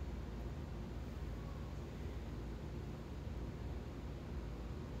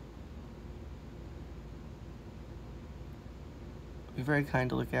 Be very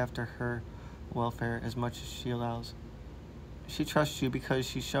kind to look after her welfare as much as she allows. She trusts you because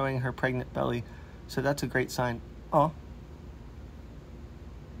she's showing her pregnant belly, so that's a great sign. Oh.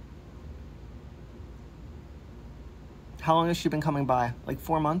 How long has she been coming by? Like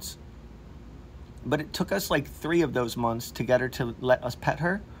 4 months? But it took us like 3 of those months to get her to let us pet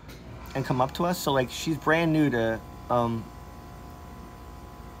her and come up to us. So like she's brand new to,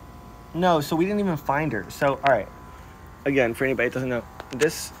 no, so we didn't even find her. So, all right. Again, for anybody that doesn't know,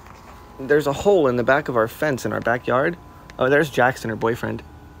 there's a hole in the back of our fence in our backyard. Oh, there's Jackson, her boyfriend.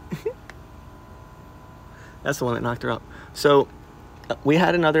 That's the one that knocked her up. So we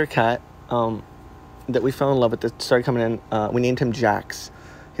had another cat, that we fell in love with that started coming in. We named him Jax.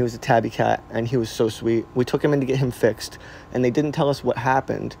 He was a tabby cat, and he was so sweet. We took him in to get him fixed, and they didn't tell us what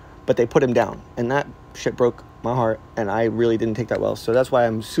happened, but they put him down, and that shit broke my heart, and I really didn't take that well. So that's why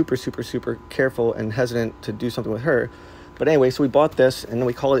I'm super, super, super careful and hesitant to do something with her. But anyway, so we bought this, and then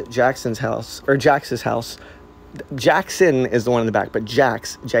we called it Jackson's house, or Jax's house. Jackson is the one in the back, but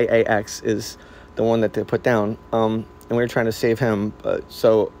Jax, J-A-X, is the one that they put down. And we were trying to save him,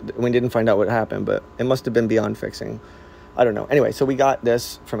 so we didn't find out what happened, but it must have been beyond fixing. I don't know. Anyway, so we got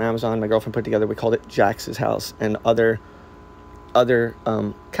this from Amazon. My girlfriend put together. We called it Jax's house, and other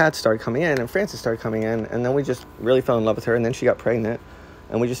cats started coming in, and Frances started coming in, and then we just really fell in love with her, and then she got pregnant,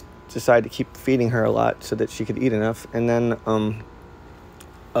 and we just decided to keep feeding her a lot so that she could eat enough, and then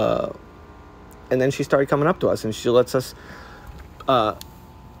she started coming up to us, and she lets us,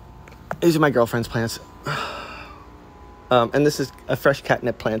 these are my girlfriend's plants. And this is a fresh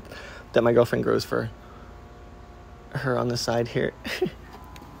catnip plant that my girlfriend grows for her on the side here,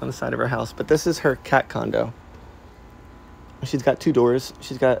 on the side of her house. But this is her cat condo. She's got 2 doors.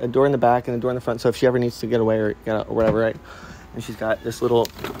 She's got a door in the back and a door in the front, so if she ever needs to get away or get out or whatever, right? And she's got this little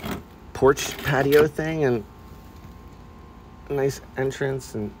porch patio thing and a nice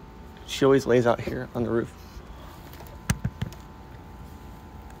entrance, and she always lays out here on the roof.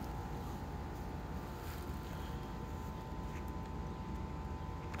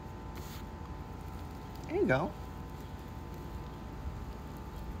 There you go.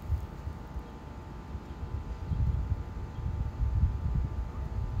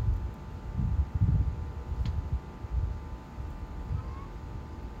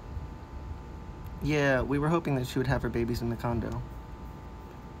 Yeah, we were hoping that she would have her babies in the condo.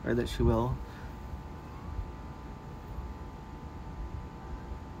 Or that she will.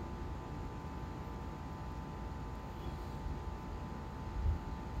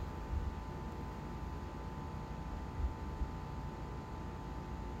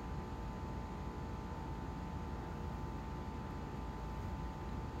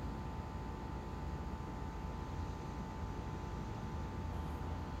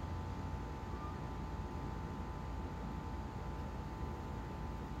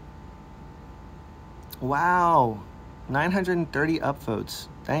 Wow, 930 upvotes.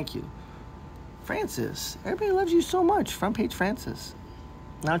 Thank you. Francis, everybody loves you so much. Front page Francis.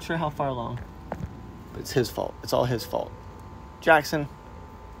 Not sure how far along, but it's his fault. It's all his fault. Jackson,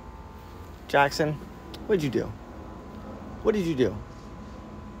 what did you do? What did you do?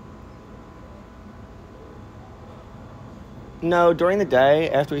 No, during the day,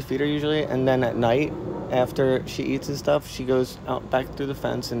 after we feed her usually, and then at night, after she eats and stuff, she goes out back through the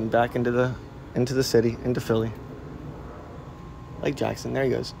fence and back into the city, into Philly. Like Jackson, there he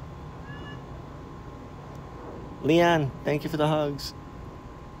goes. Leanne, thank you for the hugs.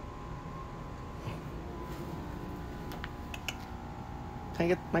 Can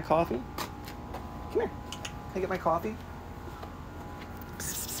I get my coffee? Come here. Can I get my coffee?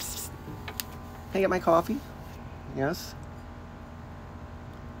 Can I get my coffee? Yes.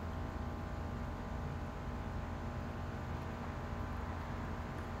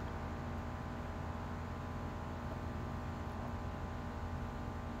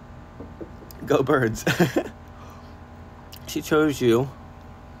 Go birds. She chose you.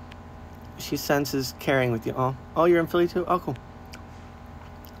 She senses caring with you. Oh, you're in Philly too? Oh, cool.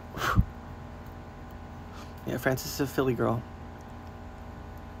 Yeah, Frances is a Philly girl.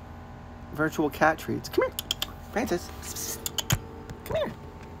 Virtual cat treats. Come here, Frances. Come here.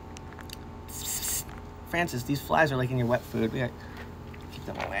 Frances, these flies are like in your wet food. We gotta keep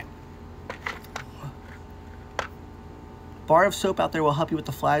them all wet. Bar of soap out there will help you with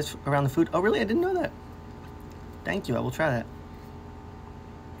the flies around the food. Oh, really? I didn't know that. Thank you. I will try that.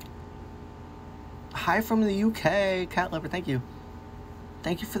 Hi from the UK, cat lover. Thank you.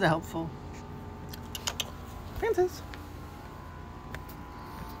 Thank you for the helpful. Frances.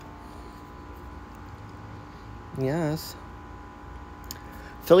 Yes.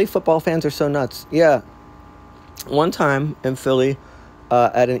 Philly football fans are so nuts. Yeah. One time in Philly,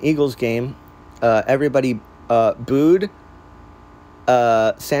 at an Eagles game, everybody booed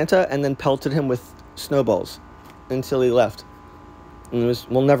Santa and then pelted him with snowballs until he left. And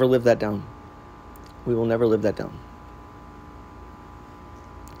we'll never live that down. We will never live that down.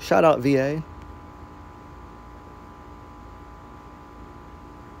 Shout out VA.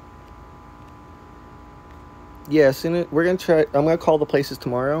 Yeah, soon we're gonna try. I'm gonna call the places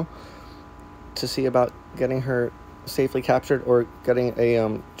tomorrow to see about getting her safely captured or getting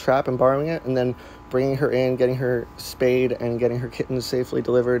a trap and borrowing it, and then bringing her in, getting her spayed, and getting her kittens safely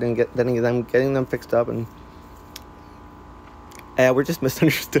delivered, and getting them fixed up. And we're just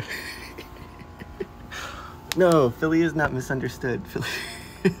misunderstood. No, Philly is not misunderstood. Philly.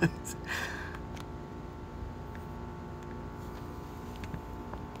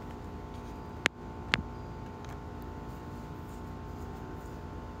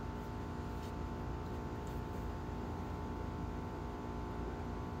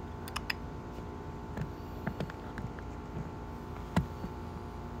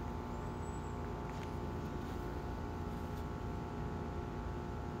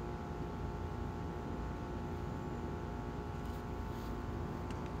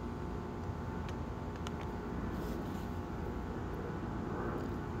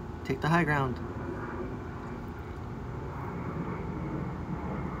 Take the high ground.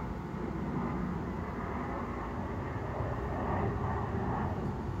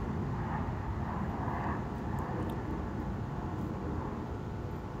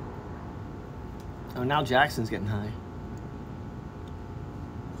 Oh, now Jackson's getting high.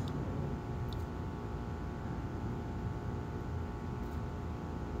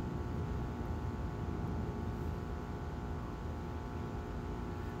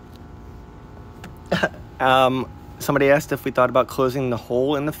 Somebody asked if we thought about closing the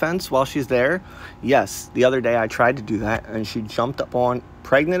hole in the fence while she's there. Yes, the other day I tried to do that, and she jumped up on,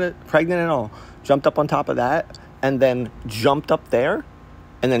 pregnant and all, jumped up on top of that, and then jumped up there,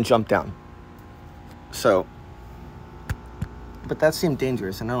 and then jumped down. So, but that seemed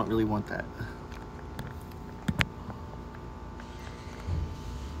dangerous, and I don't really want that.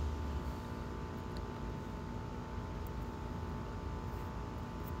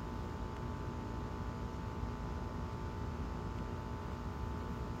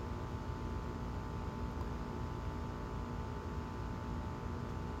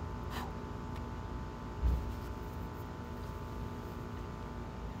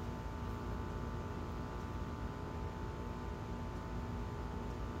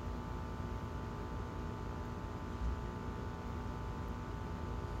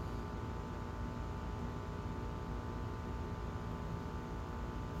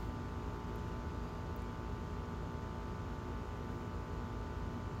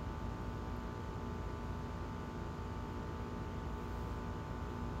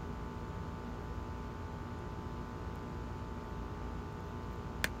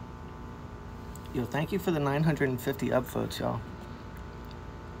 Yo, thank you for the 950 upvotes, y'all.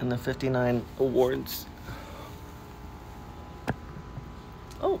 And the 59 awards.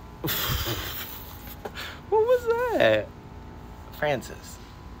 Oh. What was that? Francis.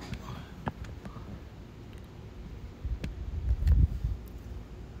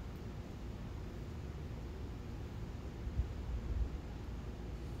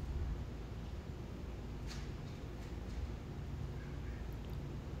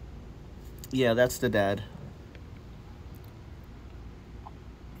 Yeah, that's the dad.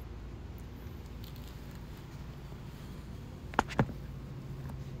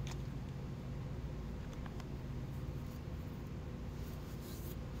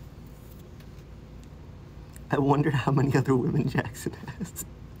 I wonder how many other women Jackson has.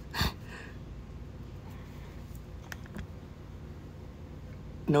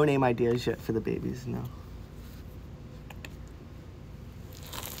 No name ideas yet for the babies, no.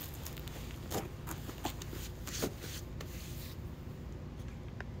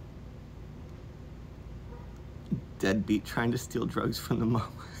 Deadbeat trying to steal drugs from the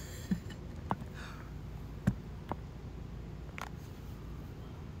mom.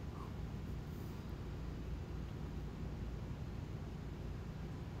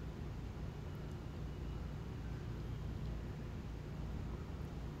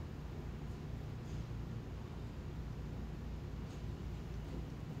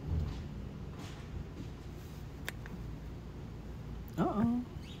 Uh-oh.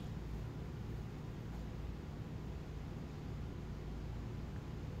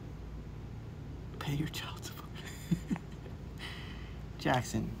 Pay your child support.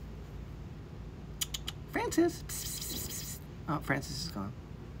 Jackson. Francis. Oh, Francis is gone.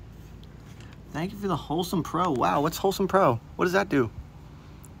 Thank you for the Wholesome Pro. Wow, what's Wholesome Pro? What does that do?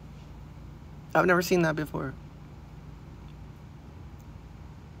 I've never seen that before.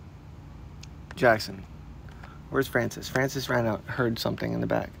 Jackson. Where's Francis? Francis ran out, heard something in the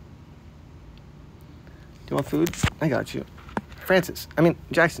back. Do you want food? I got you. Francis. I mean,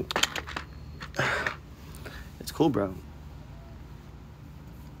 Jackson. It's cool, bro.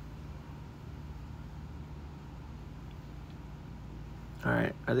 All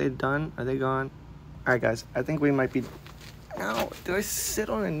right, are they done? Are they gone? All right, guys, I think we might be... Ow, did I sit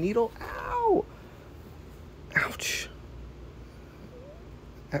on a needle? Ow! Ouch.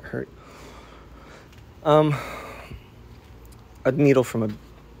 That hurt. A needle from a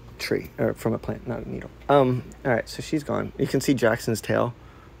tree, or from a plant, not a needle. All right, so she's gone. You can see Jackson's tail,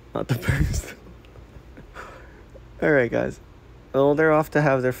 not the birds. All right, guys. Well, they're off to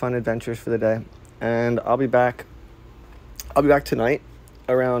have their fun adventures for the day, and I'll be back. I'll be back tonight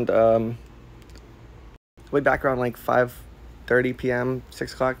around, we'll be back around like 5:30 p.m.,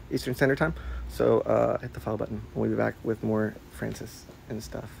 6 o'clock Eastern Standard Time. So hit the follow button. We'll be back with more Francis and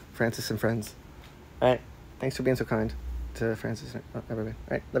stuff. Francis and friends. All right. Thanks for being so kind to Francis and everybody.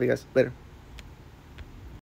 All right. Love you guys. Later.